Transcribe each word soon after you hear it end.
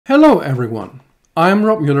Hello everyone, I'm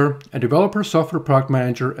Rob Mueller, a developer software product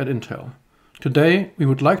manager at Intel. Today we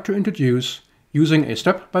would like to introduce, using a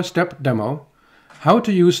step-by-step demo, how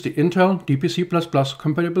to use the Intel DPC++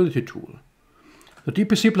 compatibility tool. The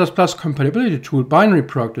DPC++ compatibility tool binary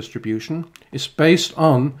product distribution is based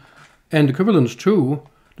on and equivalent to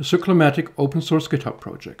the SYCLomatic open source GitHub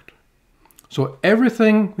project. So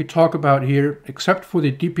everything we talk about here, except for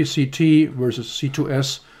the DPCT versus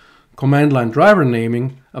C2S command line driver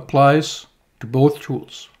naming, applies to both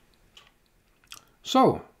tools.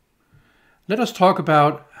 So let us talk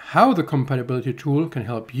about how the compatibility tool can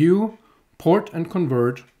help you port and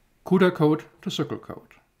convert CUDA code to SYCL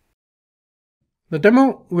code. The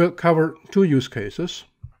demo will cover two use cases.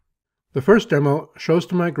 The first demo shows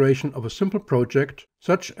the migration of a simple project,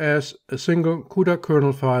 such as a single CUDA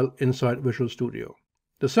kernel file inside Visual Studio.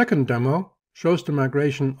 The second demo shows the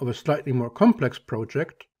migration of a slightly more complex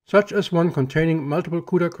project, such as one containing multiple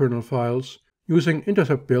CUDA kernel files using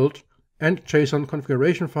intercept build and JSON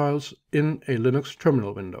configuration files in a Linux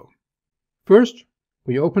terminal window. First,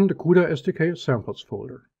 we open the CUDA SDK samples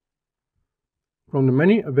folder. From the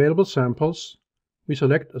many available samples, we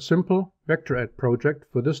select a simple vector add project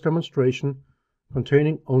for this demonstration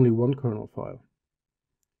containing only one kernel file.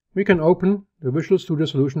 We can open the Visual Studio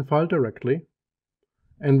solution file directly,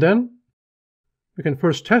 and then we can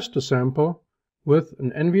first test the sample with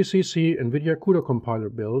an NVCC NVIDIA CUDA compiler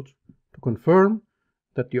build to confirm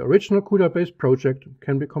that the original CUDA-based project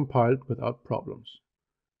can be compiled without problems.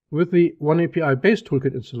 With the oneAPI based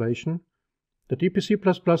toolkit installation, the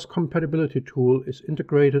DPC++ compatibility tool is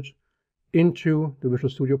integrated into the Visual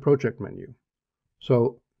Studio project menu.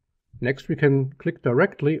 So next we can click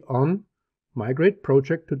directly on Migrate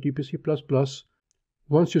Project to DPC++.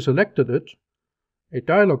 Once you selected it, a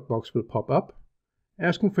dialog box will pop up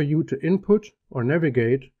asking for you to input or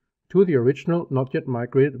navigate to the original not yet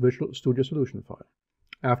migrated Visual Studio solution file.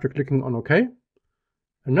 After clicking on OK,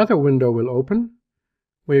 another window will open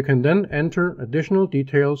where you can then enter additional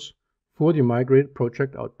details for the migrated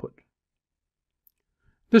project output.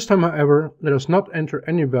 This time, however, let us not enter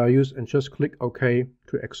any values and just click OK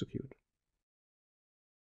to execute.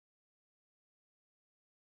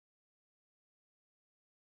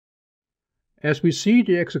 As we see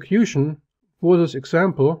the execution for this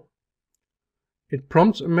example, it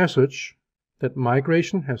prompts a message that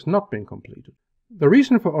migration has not been completed. The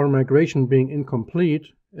reason for our migration being incomplete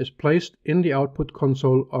is placed in the output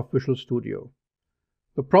console of Visual Studio.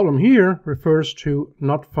 The problem here refers to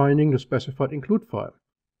not finding the specified include file.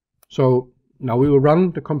 So now we will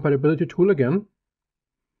run the compatibility tool again,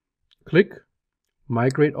 click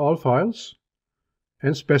Migrate All Files,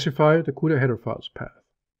 and specify the CUDA header files path.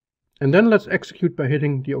 And then let's execute by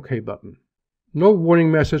hitting the OK button. No warning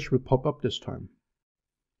message will pop up this time.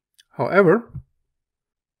 However,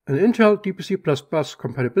 an Intel DPC++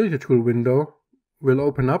 compatibility tool window will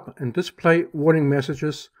open up and display warning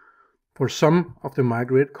messages for some of the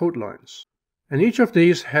migrated code lines. And each of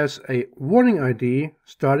these has a warning ID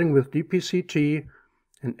starting with DPCT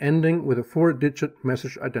and ending with a 4-digit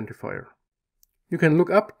message identifier. You can look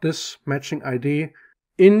up this matching ID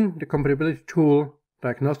in the compatibility tool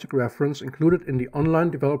diagnostic reference included in the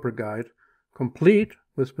online developer guide, complete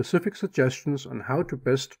with specific suggestions on how to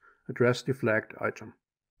best address the flagged item.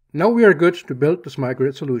 Now we are good to build this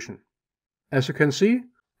migrated solution. As you can see,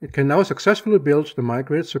 it can now successfully build the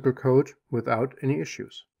migrated SYCL code without any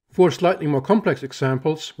issues. For slightly more complex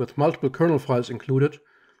examples with multiple kernel files included,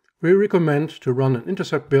 we recommend to run an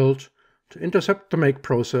intercept build to intercept the make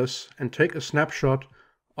process and take a snapshot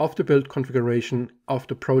of the build configuration of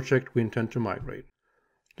the project we intend to migrate.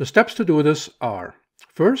 The steps to do this are: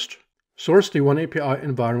 first, source the oneAPI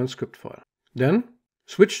environment script file. Then,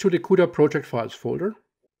 switch to the CUDA project files folder.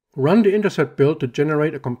 Run the intercept build to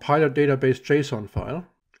generate a compiler database JSON file.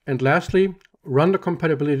 And lastly, run the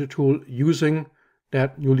compatibility tool using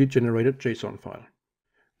that newly generated JSON file.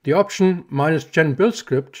 The option -gen build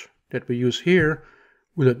script that we use here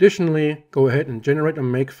will additionally go ahead and generate a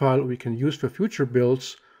makefile we can use for future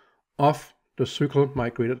builds of the SYCL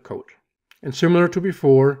migrated code. And similar to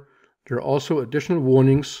before, there are also additional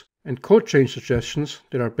warnings and code change suggestions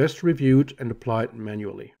that are best reviewed and applied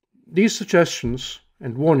manually. These suggestions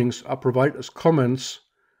and warnings are provided as comments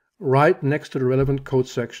right next to the relevant code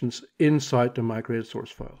sections inside the migrated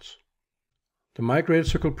source files. The migrated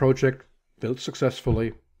SYCL project built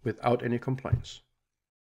successfully without any complaints.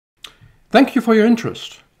 Thank you for your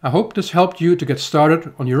interest. I hope this helped you to get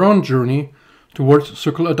started on your own journey towards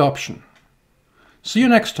SYCL adoption. See you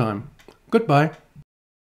next time. Goodbye.